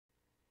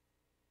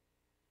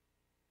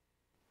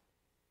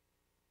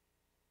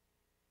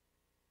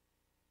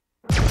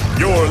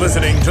You're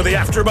listening to the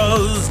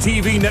AFTERBUZZ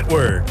TV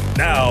network.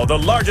 Now the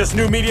largest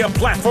new media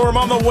platform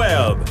on the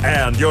web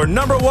and your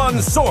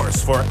 #1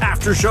 source for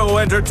after-show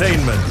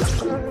entertainment.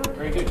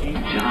 Very good, Keith.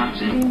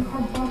 Johnson.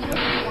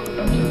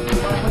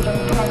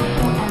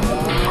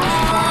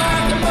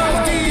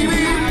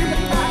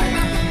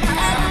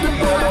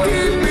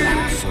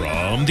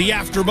 From the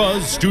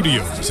AFTERBUZZ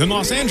Studios in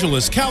Los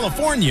Angeles,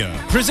 California,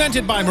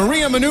 presented by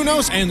Maria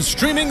Menounos and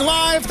streaming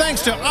live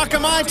thanks to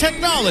Akamai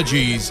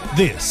Technologies,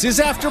 this is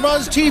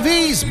AFTERBUZZ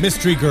TV's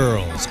Mystery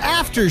Girls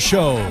After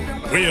Show.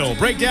 We'll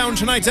break down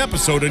tonight's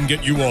episode and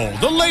get you all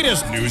the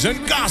latest news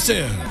and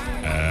gossip.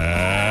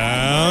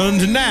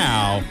 And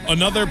now,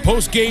 another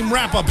post-game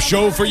wrap-up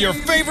show for your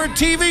favorite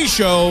TV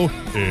show.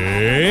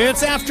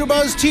 It's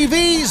AFTERBUZZ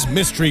TV's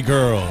Mystery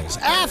Girls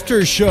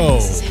After Show.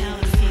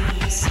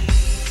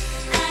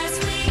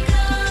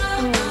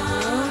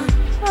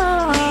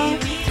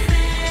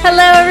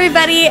 Hello,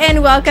 everybody,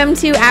 and welcome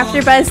to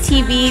AFTERBUZZ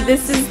TV.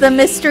 This is the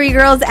Mystery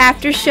Girls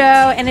After Show,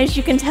 and as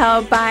you can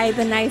tell by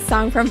the nice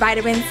song from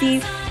Vitamin C,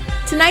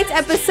 tonight's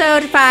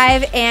episode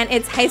 5, and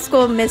it's high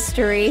school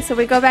mystery. So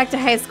we go back to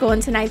high school in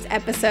tonight's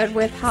episode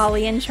with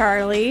Holly and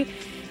Charlie.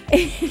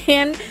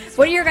 And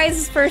what are your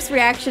guys' first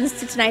reactions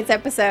to tonight's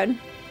episode?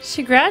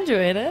 She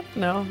graduated.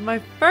 No, my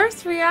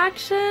first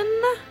reaction,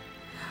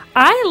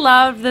 I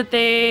loved that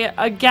they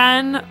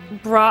again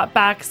brought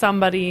back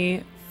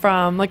somebody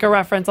from like a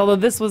reference, although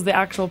this was the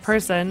actual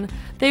person.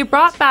 They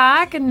brought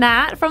back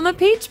Nat from the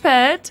Peach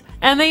Pit,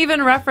 and they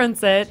even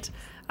reference it,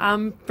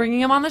 bringing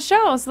him on the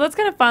show. So that's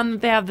kind of fun that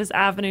they have this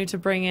avenue to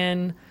bring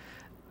in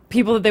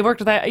people that they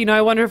worked with.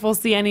 I wonder if we'll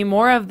see any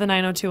more of the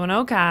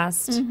 90210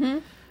 cast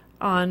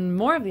on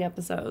more of the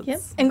episodes.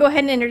 Yep. And go ahead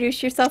and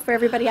introduce yourself for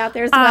everybody out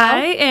there as well.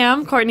 I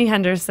am Courtney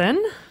Henderson.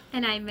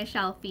 And I'm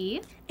Michelle Phi.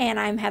 And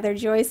I'm Heather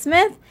Joy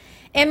Smith.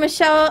 And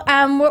Michelle,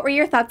 what were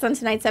your thoughts on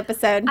tonight's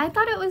episode? I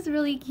thought it was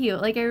really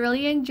cute. Like, I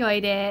really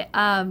enjoyed it.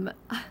 I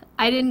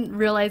didn't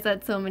realize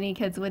that so many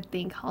kids would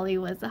think Holly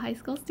was a high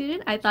school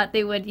student. I thought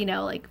they would,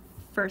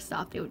 first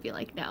off, they would be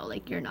like, no,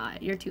 like,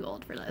 you're too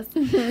old for this.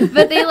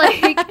 But they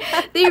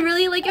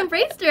really,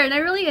 embraced her, and I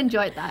really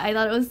enjoyed that. I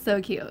thought it was so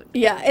cute.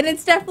 Yeah, and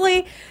it's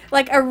definitely,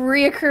 like, a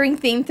reoccurring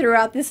theme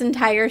throughout this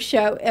entire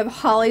show of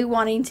Holly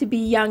wanting to be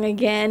young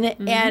again.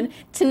 And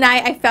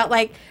tonight, I felt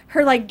like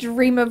her,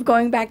 dream of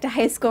going back to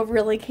high school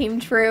really came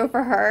true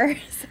for her.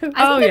 So,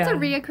 I think it's a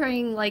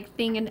reoccurring,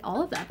 thing in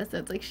all of the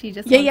episodes. Like, she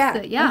just wants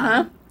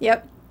to,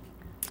 Yep.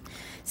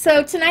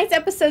 So tonight's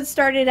episode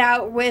started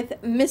out with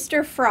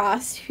Mr.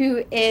 Frost,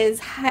 who is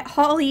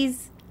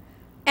Holly's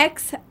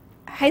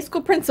ex-high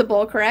school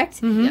principal,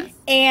 correct? Yes.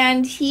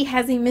 And he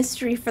has a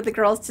mystery for the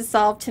girls to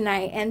solve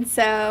tonight. And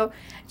so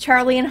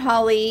Charlie and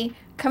Holly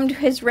come to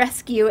his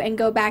rescue and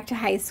go back to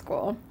high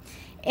school.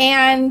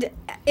 And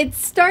it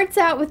starts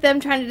out with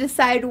them trying to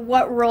decide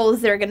what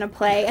roles they're going to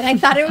play. And I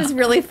thought it was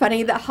really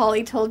funny that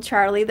Holly told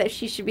Charlie that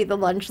she should be the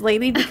lunch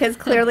lady, because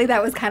clearly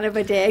that was kind of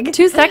a dig.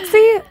 Too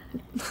sexy?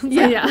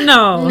 Yeah.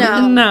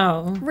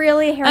 No.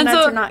 Really,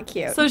 hairnets are not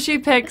cute. So she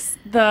picks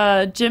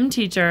the gym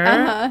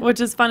teacher, which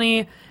is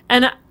funny.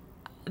 And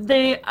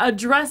they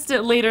addressed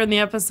it later in the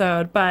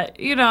episode. But,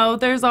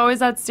 there's always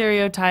that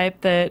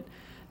stereotype that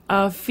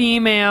a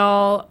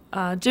female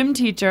gym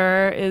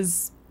teacher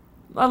is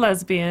a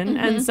lesbian,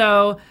 and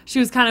so she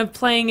was kind of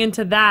playing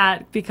into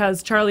that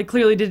because Charlie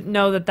clearly didn't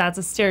know that that's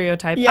a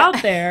stereotype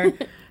out there.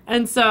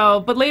 And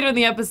so, but later in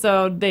the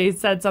episode, they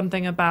said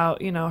something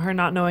about, her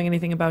not knowing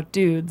anything about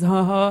dudes,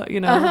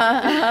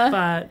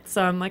 But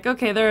so I'm like,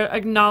 okay, they're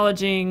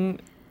acknowledging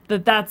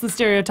that that's the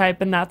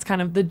stereotype, and that's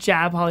kind of the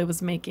jab Holly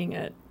was making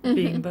at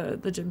being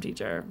the gym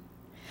teacher.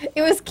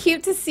 It was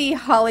cute to see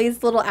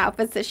Holly's little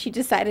outfits that she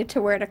decided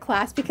to wear to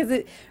class, because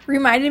it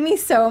reminded me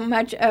so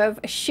much of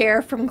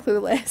Cher from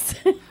Clueless.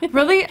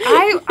 Really?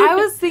 I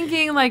was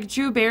thinking like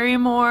Drew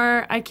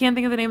Barrymore. I can't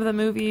think of the name of the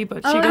movie,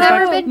 but she goes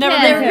back to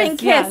Never Been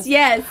Kissed.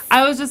 Yes.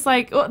 I was just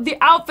like, the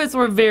outfits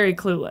were very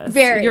Clueless.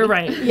 Very. You're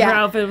right. Yeah. Her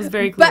outfit was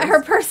very Clueless. But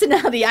her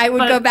personality, I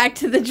would go back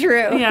to the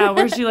Drew. Yeah,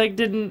 where she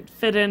didn't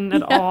fit in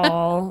at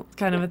all,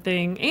 kind of a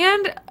thing.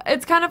 And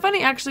it's kind of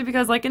funny actually,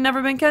 because in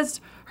Never Been Kissed,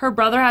 her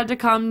brother had to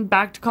come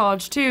back to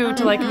college too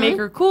to make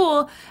her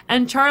cool,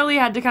 and Charlie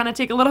had to kind of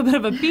take a little bit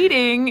of a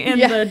beating in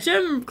the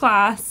gym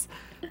class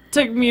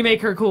to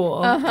make her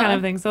cool, kind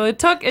of thing. So it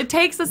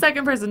takes a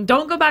second person.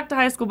 Don't go back to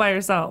high school by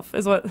yourself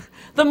is what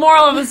the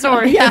moral of the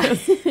story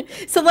is.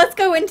 So let's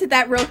go into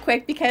that real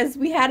quick, because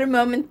we had a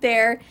moment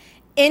there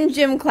in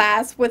gym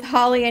class with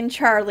Holly and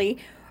Charlie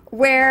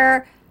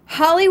where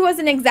Holly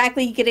wasn't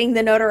exactly getting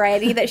the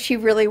notoriety that she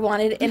really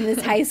wanted in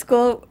this high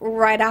school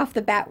right off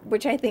the bat,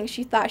 which I think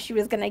she thought she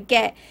was going to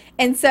get.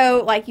 And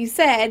so, like you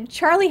said,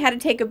 Charlie had to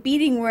take a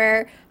beating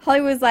where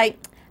Holly was like,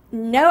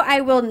 no,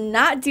 I will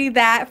not do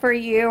that for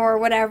you or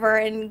whatever,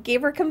 and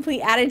gave her complete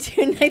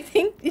attitude. And I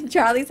think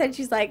Charlie said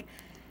she's like,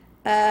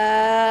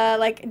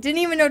 didn't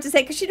even know what to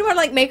say, because she didn't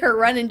want to make her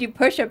run and do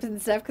push-ups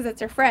and stuff because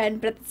that's her friend.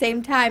 But at the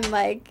same time,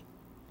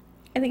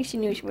 I think she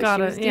knew what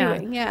she was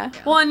doing. Yeah.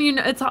 Well, and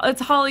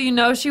it's Holly.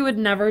 She would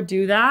never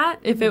do that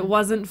if it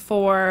wasn't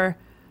for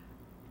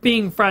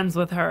being friends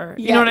with her.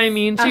 You know what I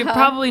mean? She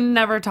probably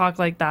never talked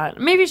like that.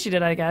 Maybe she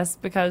did, I guess,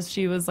 because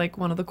she was like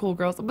one of the cool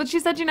girls. But she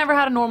said she never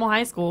had a normal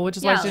high school, which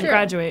is why she didn't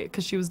graduate,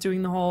 because she was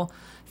doing the whole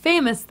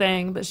famous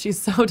thing that she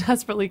so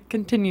desperately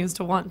continues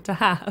to want to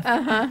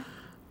have.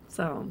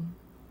 So.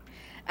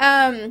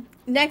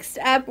 Next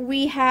up,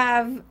 we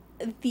have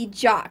the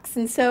jocks.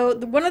 And so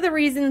one of the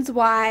reasons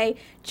why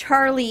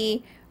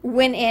Charlie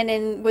went in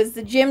and was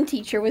the gym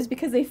teacher was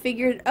because they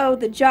figured, oh,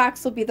 the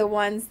jocks will be the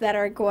ones that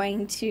are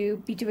going to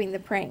be doing the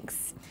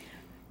pranks.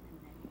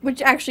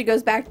 Which actually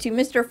goes back to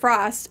Mr.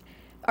 Frost,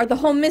 or the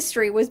whole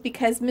mystery was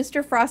because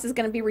Mr. Frost is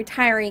going to be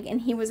retiring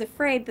and he was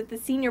afraid that the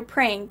senior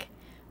prank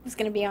was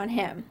going to be on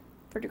him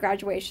for the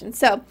graduation.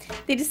 So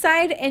they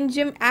decide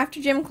after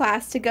gym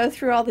class to go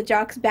through all the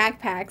jocks'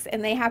 backpacks,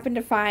 and they happen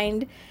to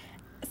find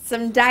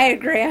some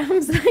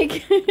diagrams.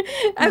 Like,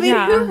 I mean,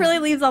 who really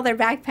leaves all their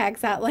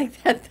backpacks out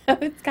like that, though?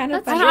 It's kind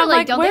of funny.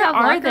 Like, where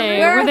are they?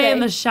 Were they in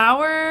the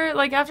shower,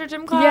 like, after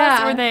gym class?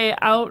 Yeah. Were they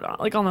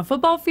out, like, on the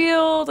football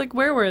field? Like,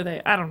 where were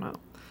they? I don't know.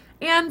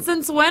 And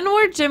since when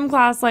were gym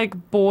class,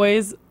 like,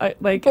 boys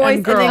and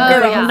girls,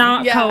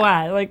 not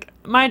co-ed? Like,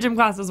 my gym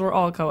classes were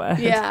all co-ed.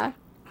 Yeah.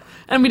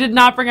 And we did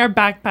not bring our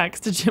backpacks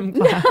to gym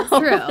class. No.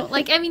 True.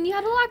 Like, I mean, you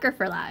had a locker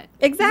for that.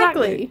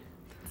 Exactly.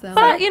 So.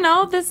 But, you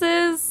know, this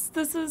is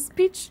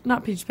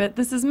not Peach Pit.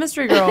 This is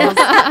Mystery Girls.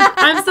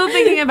 I'm still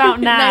thinking about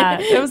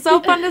Nat. It was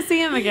so fun to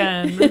see him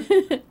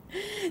again.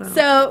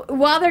 So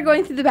while they're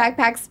going through the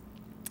backpacks,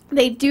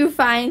 they do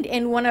find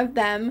in one of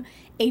them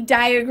a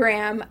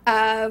diagram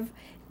of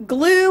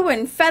glue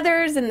and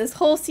feathers and this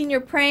whole senior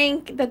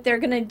prank that they're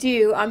going to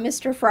do on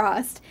Mr.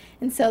 Frost.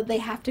 And so they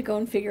have to go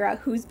and figure out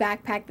whose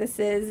backpack this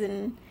is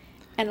and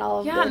all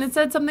of this. Yeah, and it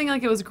said something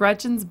like it was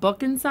Gretchen's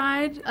book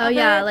inside. Oh,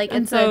 yeah. Like,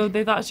 and so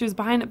they thought she was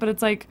behind it, but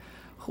it's like,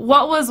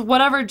 whoever's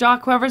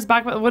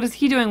backpack, what is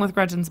he doing with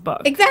Gretchen's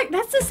book? Exactly.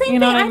 That's the same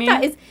thing I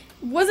thought.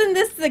 Wasn't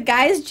this the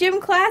guys' gym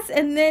class,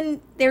 and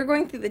then they were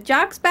going through the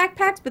jocks'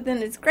 backpacks, but then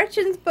it's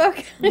Gretchen's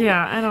book?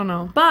 Yeah, I don't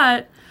know.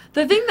 But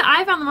the thing that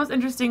I found the most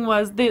interesting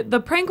was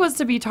the prank was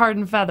to be tarred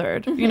and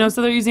feathered. You know,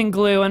 so they're using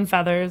glue and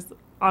feathers,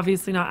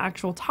 obviously not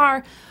actual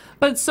tar.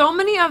 But so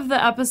many of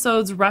the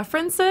episode's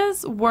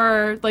references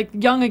were, like,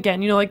 young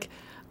again. You know, like,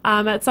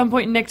 at some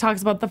point Nick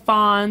talks about the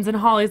Fonz, and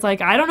Holly's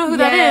like, I don't know who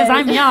that is.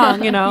 I'm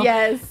young, you know.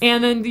 Yes.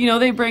 And then, you know,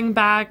 they bring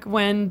back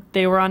when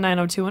they were on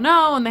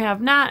 90210, and they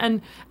have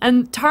Nat.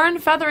 And tar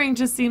and feathering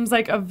just seems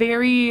like a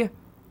very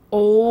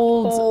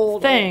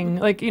old thing.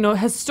 Like, you know,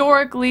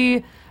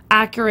 historically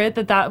accurate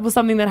that was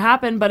something that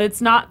happened, but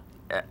it's not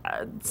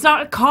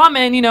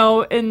common, you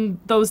know, in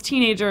those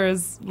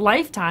teenagers'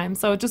 lifetime.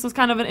 So it just was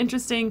kind of an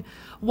interesting,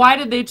 why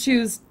did they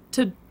choose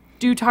to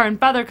do tar and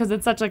feather? Because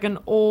it's such like an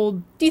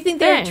old Do you think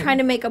they're trying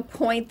to make a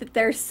point that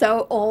they're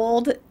so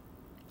old,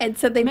 and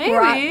so they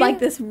brought like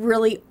this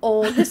really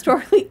old,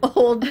 historically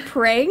old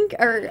prank?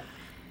 Or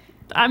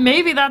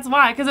maybe that's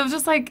why, because it was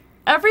just like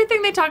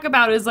everything they talk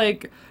about is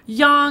like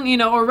young, you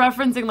know, or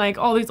referencing like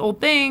all these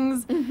old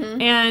things,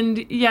 and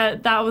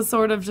yet that was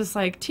sort of just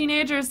like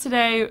teenagers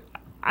today.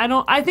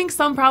 I think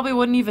some probably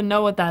wouldn't even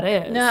know what that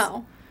is.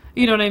 No.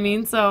 You know what I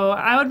mean? So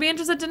I would be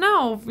interested to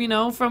know, you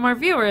know, from our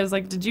viewers,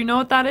 like, did you know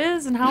what that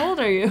is, and how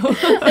old are you?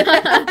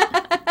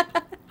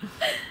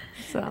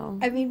 So.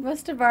 I mean,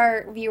 most of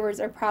our viewers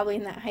are probably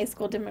in that high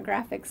school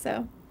demographic,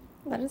 so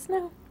let us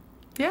know.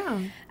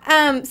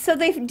 Yeah. So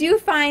they do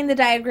find the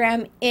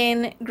diagram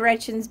in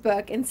Gretchen's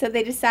book, and so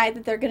they decide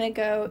that they're going to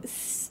go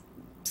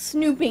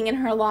snooping in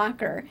her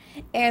locker.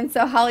 And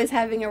so Holly's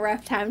having a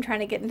rough time trying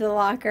to get into the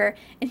locker,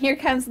 and here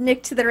comes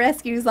Nick to the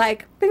rescue. He's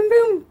like, boom,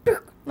 boom, boom,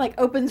 like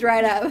opens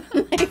right up.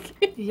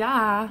 Like,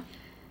 yeah.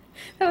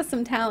 That was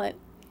some talent.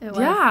 It was.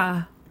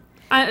 Yeah.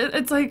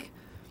 It's like,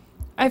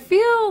 I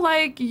feel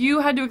like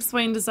you had to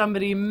explain to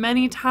somebody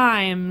many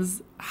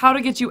times how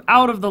to get you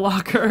out of the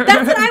locker.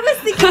 That's what I was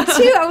thinking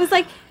too. I was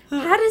like,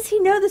 how does he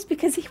know this?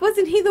 Because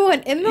wasn't he the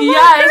one in the locker?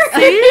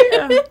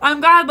 Yeah, see? I'm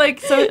glad, like,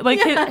 so,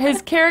 like,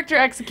 his character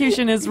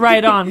execution is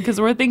right on,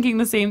 because we're thinking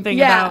the same thing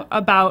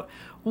about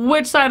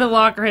which side of the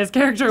locker his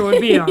character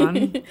would be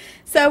on.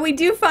 So we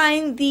do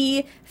find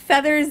the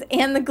feathers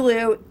and the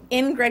glue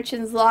in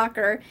Gretchen's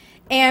locker,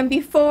 and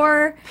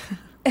before...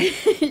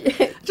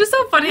 Just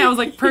so funny, I was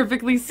like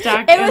perfectly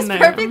stacked in there. It was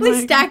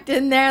perfectly stacked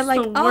in there, like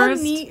all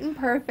neat and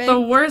perfect.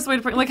 The worst way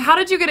to put it. Like, how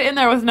did you get it in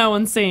there with no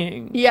one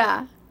seeing?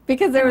 Yeah,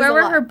 because there was Where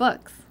were her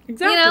books?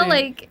 Exactly. You know,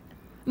 like...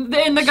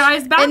 In the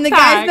guy's backpack. In the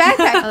guy's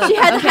backpack. She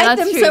had to hide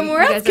them true.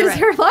 somewhere else because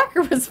her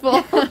locker was full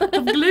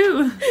of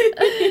glue.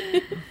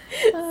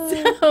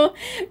 So,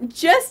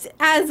 just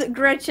as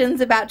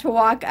Gretchen's about to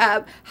walk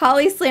up,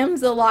 Holly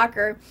slams the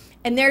locker,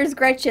 and there's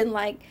Gretchen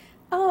like,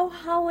 oh,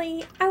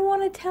 Holly, I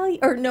want to tell you,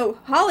 or no,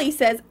 Holly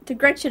says to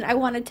Gretchen, I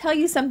want to tell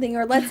you something,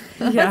 or let's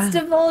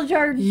divulge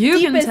our You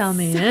deepest... can tell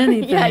me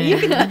anything. Yeah, you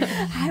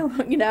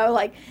can, you know,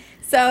 like,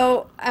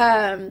 so,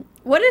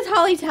 what did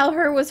Holly tell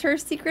her was her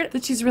secret?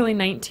 That she's really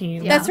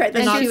 19. Yeah. That's right.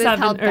 That she was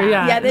held back.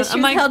 Yeah, that she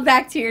was held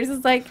back 2 years.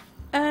 It's like,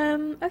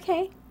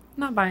 okay.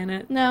 Not buying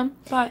it. No.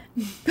 But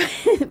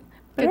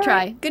Good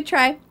try. Good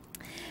try.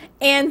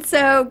 And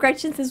so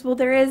Gretchen says, well,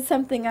 there is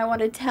something I want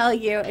to tell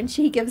you. And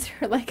she gives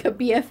her like a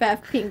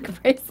BFF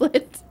pink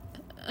bracelet.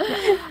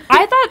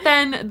 I thought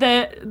then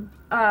that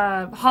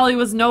Holly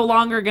was no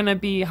longer going to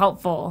be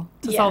helpful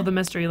to solve the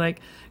mystery. Like,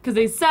 because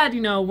they said,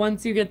 you know,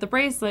 once you get the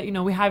bracelet, you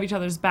know, we have each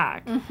other's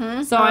back.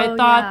 So I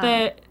thought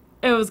that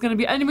it was going to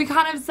be, and we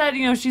kind of said,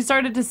 you know, she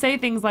started to say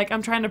things like,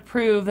 I'm trying to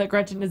prove that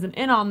Gretchen isn't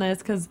in on this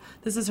because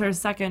this is her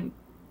second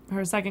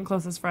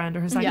closest friend or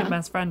her second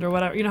best friend or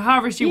whatever, you know,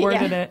 however she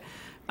worded it.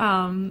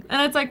 And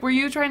it's like, were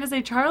you trying to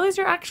say Charlie's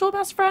your actual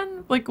best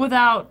friend? Like,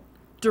 without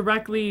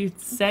directly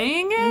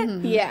saying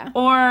it? Yeah.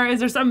 Or is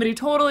there somebody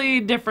totally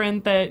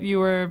different that you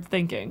were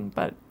thinking?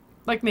 But,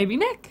 like, maybe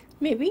Nick.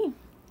 Maybe.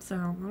 So, I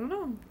don't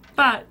know.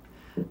 But,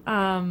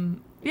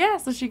 yeah,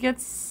 so she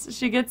gets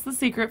the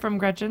secret from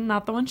Gretchen,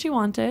 not the one she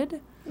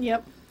wanted.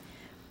 Yep.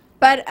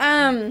 But,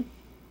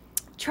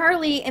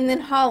 Charlie and then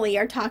Holly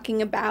are talking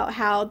about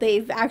how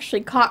they've actually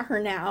caught her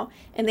now,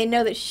 and they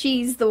know that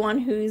she's the one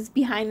who's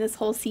behind this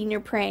whole senior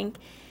prank.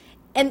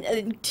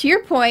 And to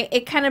your point,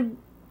 it kind of,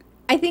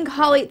 I think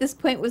Holly at this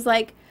point was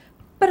like,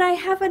 but I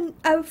have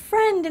a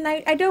friend, and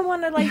I don't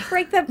want to, like,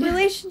 break that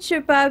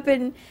relationship up.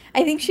 And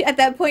I think at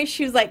that point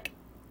she was, like,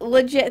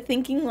 legit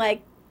thinking,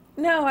 like,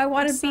 no, I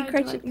want to be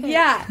Gretchen.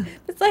 Yeah.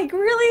 It's like,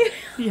 really?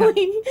 Yeah.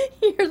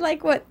 You're,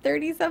 like, what,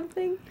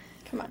 30-something?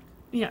 Come on.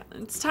 Yeah,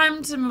 it's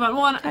time to move on.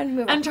 Well,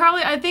 and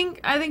Charlie, I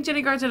think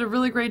Jenny Garth did a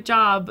really great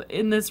job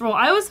in this role.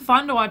 It was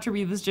fun to watch her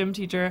be this gym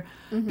teacher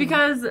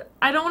because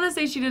I don't want to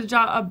say she did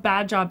a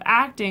bad job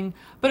acting,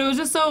 but it was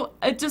just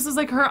it just was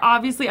like her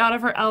obviously out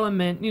of her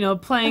element, you know,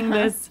 playing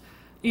this,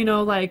 you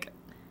know, like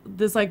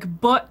this like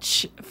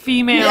butch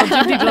female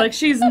gym teacher. Like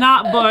she's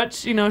not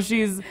butch, you know,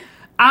 she's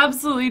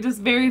absolutely just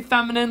very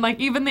feminine. Like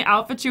even the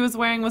outfit she was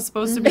wearing was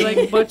supposed to be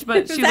like butch,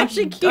 but she looked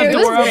cute. adorable.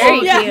 It was very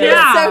cute.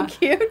 Yeah, so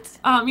cute.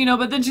 You know,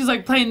 but then she's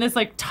like playing this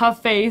like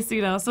tough face,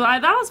 you know. So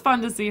that was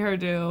fun to see her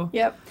do.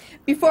 Yep.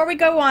 Before we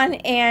go on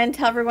and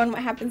tell everyone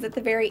what happens at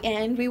the very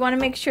end, we want to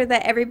make sure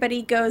that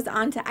everybody goes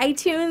onto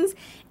iTunes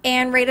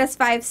and rate us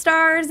 5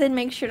 stars and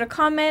make sure to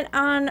comment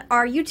on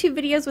our YouTube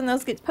videos when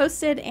those get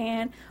posted,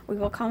 and we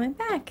will comment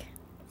back.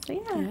 So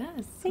yeah,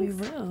 yes, thanks.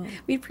 we will.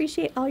 We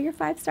appreciate all your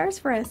 5 stars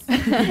for us.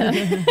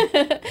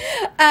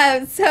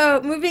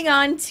 So moving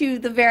on to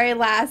the very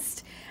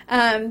last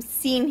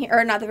scene here,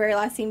 or not the very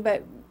last scene,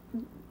 but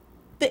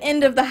the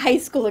end of the high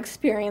school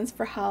experience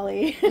for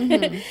Holly.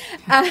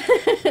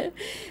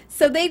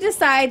 So they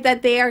decide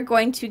that they are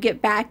going to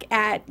get back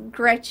at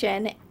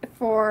Gretchen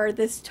for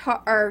this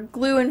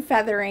glue and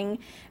feathering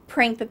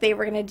prank that they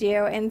were going to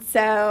do, and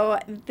so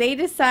they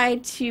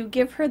decide to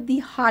give her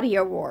the Hottie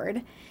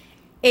Award.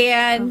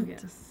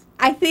 And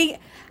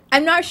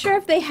I'm not sure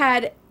if they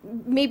had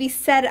maybe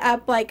set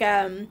up like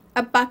a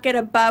bucket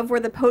above where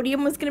the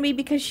podium was going to be,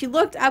 because she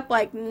looked up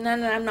like, no,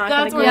 I'm not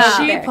going to go That's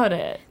there. where she put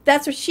it.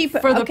 That's what she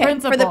put for the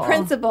principal. For the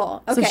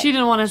principal. Okay. So she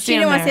didn't want to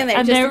stand there.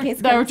 And just in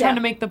case they were trying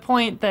to make the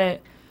point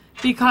that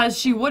because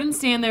she wouldn't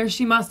stand there,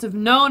 she must have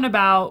known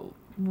about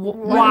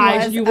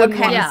why you wouldn't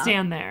want to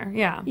stand there.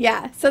 Yeah.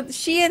 Yeah. So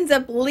she ends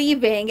up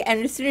leaving,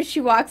 and as soon as she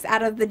walks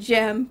out of the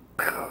gym,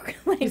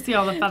 you see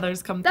all the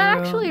feathers come through. That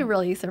actually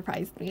really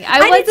surprised me. I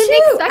wasn't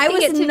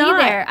expecting it to be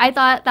there. I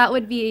thought that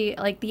would be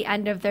like the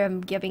end of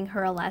them giving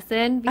her a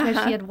lesson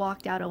because she had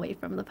walked out away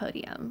from the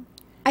podium.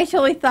 I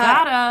totally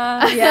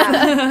thought.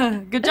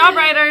 Yeah. Good job,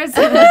 writers.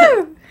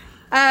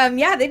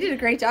 Yeah, they did a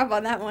great job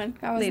on that one.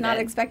 I was not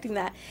expecting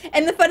that.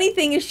 And the funny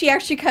thing is she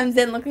actually comes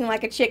in looking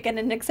like a chicken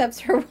and accepts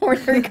her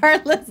award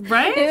regardless.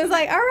 Right? And it was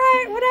like, all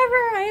right, whatever,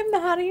 I am the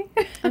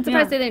hottie. I'm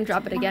surprised they didn't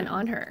drop it again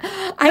on her.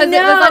 I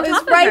know, it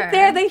was right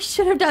there. They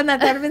should have done that.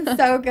 That would have been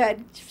so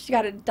good. She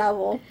got a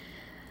double.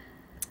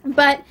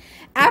 But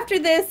after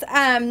this,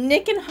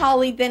 Nick and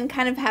Holly then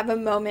kind of have a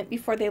moment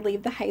before they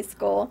leave the high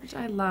school. Which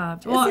I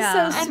loved. This is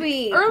so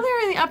sweet.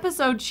 Earlier in the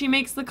episode, she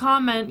makes the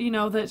comment, you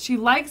know, that she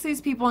likes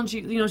these people and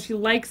she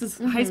likes this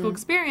high school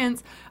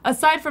experience,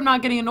 aside from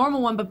not getting a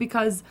normal one, but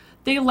because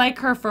they like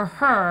her for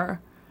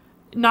her,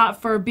 not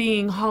for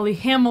being Holly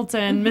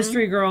Hamilton,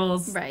 Mystery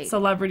Girls,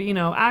 celebrity,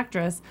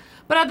 actress.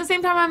 But at the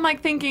same time, I'm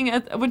like thinking,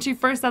 when she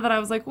first said that, I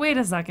was like, wait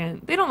a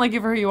second. They don't like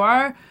you for who you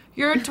are.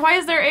 You're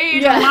twice their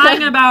age and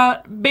lying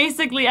about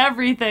basically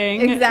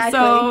everything. Exactly.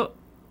 So,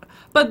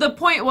 but the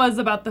point was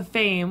about the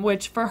fame,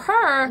 which for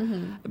her,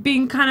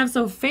 being kind of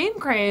so fame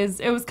crazed,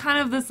 it was kind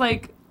of this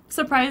like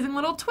surprising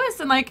little twist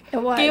and like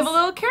gave a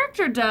little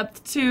character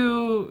depth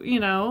to,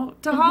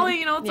 to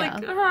Holly. It's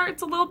like her,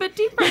 it's a little bit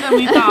deeper than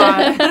we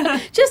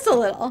thought. Just a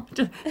little.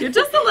 Just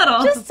a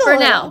little. Just a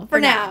little. For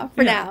now.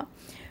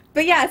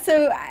 But yeah,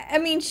 so, I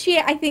mean, she,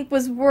 I think,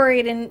 was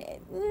worried, and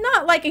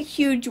not like a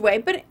huge way,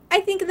 but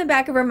I think in the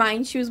back of her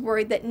mind, she was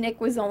worried that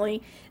Nick was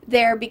only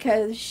there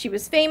because she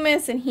was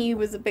famous and he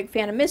was a big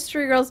fan of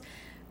Mystery Girls.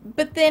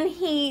 But then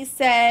he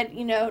said,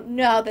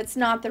 no, that's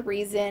not the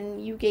reason.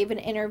 You gave an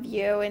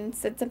interview and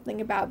said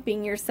something about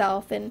being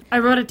yourself. And I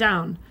wrote it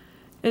down.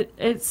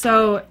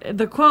 So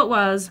the quote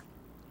was,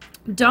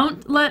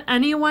 "Don't let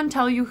anyone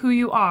tell you who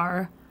you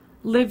are.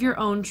 Live your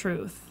own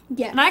truth."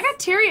 Yes. And I got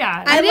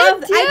teary-eyed. I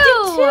did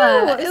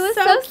too. It was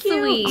so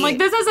cute. sweet. I'm like,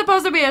 this is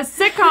supposed to be a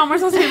sitcom. We're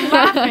supposed to be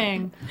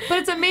laughing. But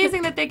it's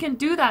amazing that they can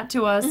do that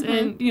to us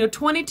in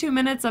 22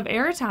 minutes of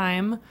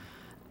airtime.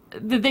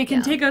 That they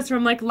can take us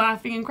from like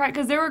laughing and crying,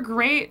 because there were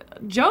great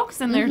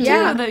jokes in there too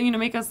that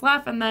make us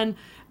laugh, and then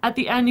at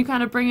the end you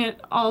kind of bring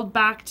it all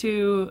back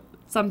to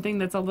something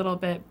that's a little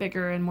bit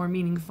bigger and more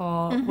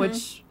meaningful,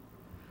 which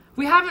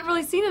we haven't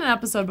really seen in an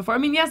episode before. I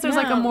mean, yes, there's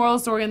like a moral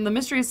story and the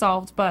mystery is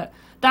solved, but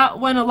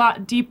that went a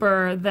lot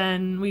deeper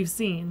than we've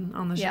seen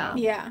on the show.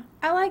 Yeah,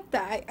 I like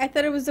that. I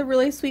thought it was a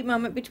really sweet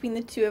moment between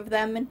the two of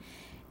them, and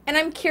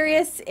I'm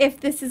curious if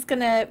this is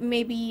gonna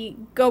maybe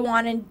go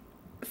on in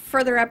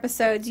further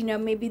episodes,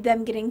 maybe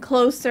them getting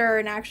closer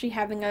and actually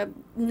having a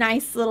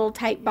nice little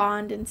tight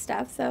bond and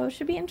stuff. So it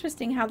should be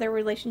interesting how their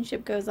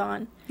relationship goes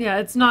on. Yeah,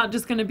 it's not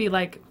just going to be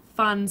like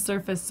fun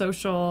surface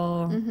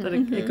social, that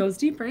it goes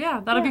deeper. Yeah,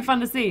 that'll be fun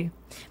to see.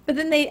 But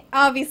then they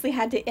obviously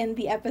had to end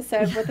the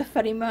episode with a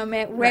funny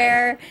moment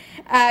where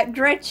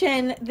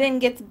Gretchen then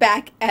gets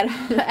back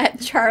at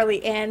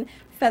Charlie and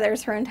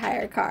feathers her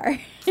entire car.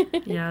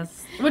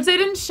 Yes, which they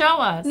didn't show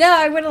us. No,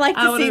 I would have liked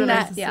to see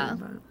that. Yeah.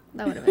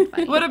 That would have been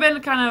funny. Would have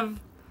been kind of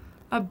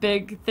a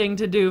big thing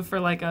to do for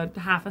like a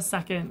half a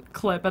second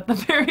clip at the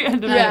very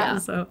end of the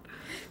episode.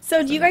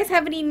 So do you guys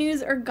have any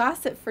news or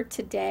gossip for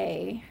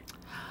today?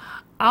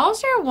 I'll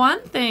share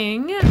one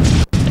thing.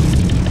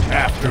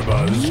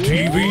 AfterBuzz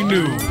TV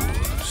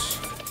News.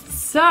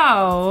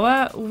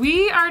 So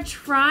we are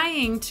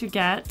trying to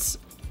get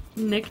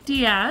Nick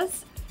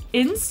Diaz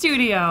in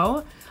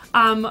studio.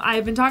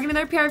 I've been talking to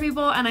their PR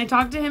people, and I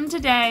talked to him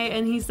today,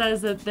 and he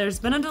says that there's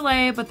been a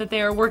delay, but that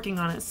they are working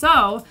on it.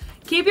 So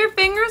keep your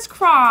fingers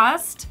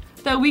crossed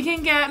that we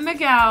can get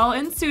Miguel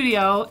in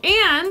studio,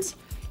 and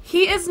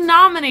he is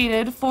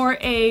nominated for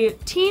a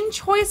Teen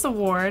Choice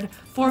Award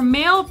for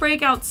Male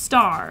Breakout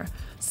Star.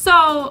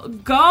 So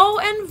go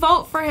and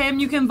vote for him.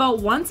 You can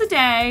vote once a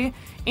day,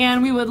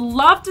 and we would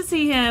love to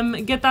see him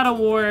get that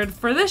award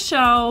for this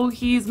show.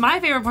 He's my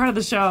favorite part of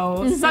the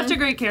show. Such a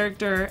great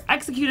character,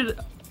 executed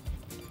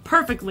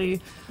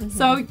perfectly.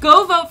 So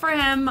go vote for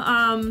him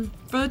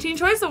for the Teen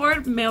Choice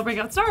Award, Male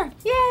Breakout Star.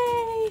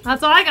 Yay!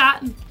 That's all I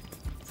got.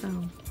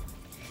 So,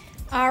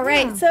 all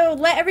right, so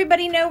let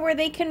everybody know where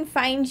they can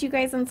find you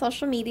guys on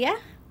social media.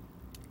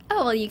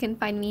 Oh, well, you can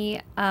find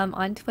me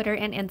on Twitter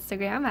and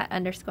Instagram at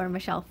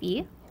 _Michelle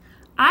Phi.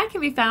 I can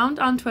be found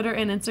on Twitter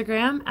and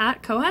Instagram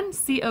at Cohen,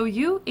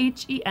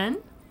 Couhen.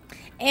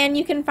 And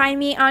you can find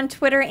me on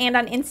Twitter and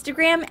on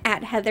Instagram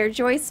at Heather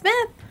Joy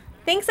Smith.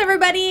 Thanks,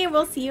 everybody.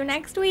 We'll see you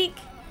next week.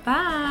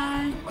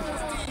 Bye.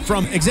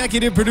 From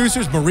executive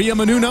producers Maria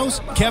Menounos,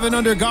 Kevin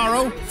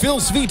Undergaro, Phil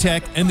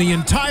Svitek, and the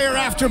entire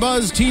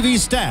AfterBuzz TV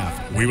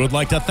staff, we would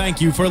like to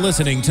thank you for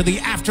listening to the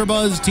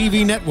AfterBuzz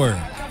TV network.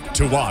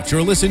 To watch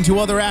or listen to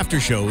other after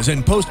shows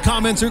and post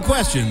comments or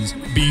questions,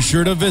 be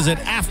sure to visit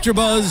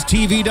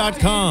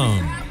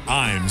AfterBuzzTV.com.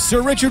 I'm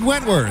Sir Richard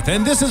Wentworth,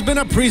 and this has been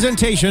a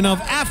presentation of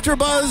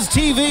AfterBuzz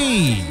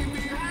TV.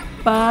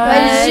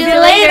 Bye. See you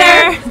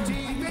later.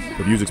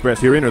 The views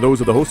expressed herein are those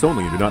of the hosts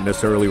only and do not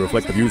necessarily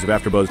reflect the views of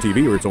AfterBuzz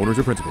TV or its owners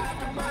or principals.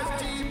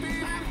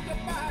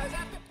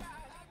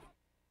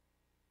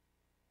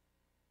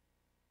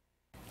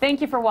 Thank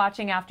you for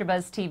watching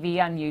AfterBuzz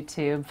TV on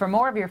YouTube. For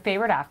more of your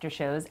favorite after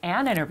shows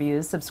and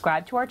interviews,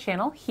 subscribe to our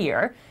channel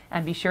here,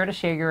 and be sure to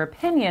share your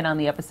opinion on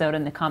the episode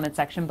in the comment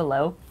section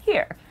below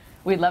here.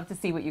 We'd love to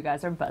see what you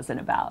guys are buzzing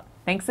about.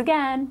 Thanks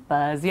again.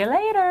 Buzz you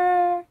later.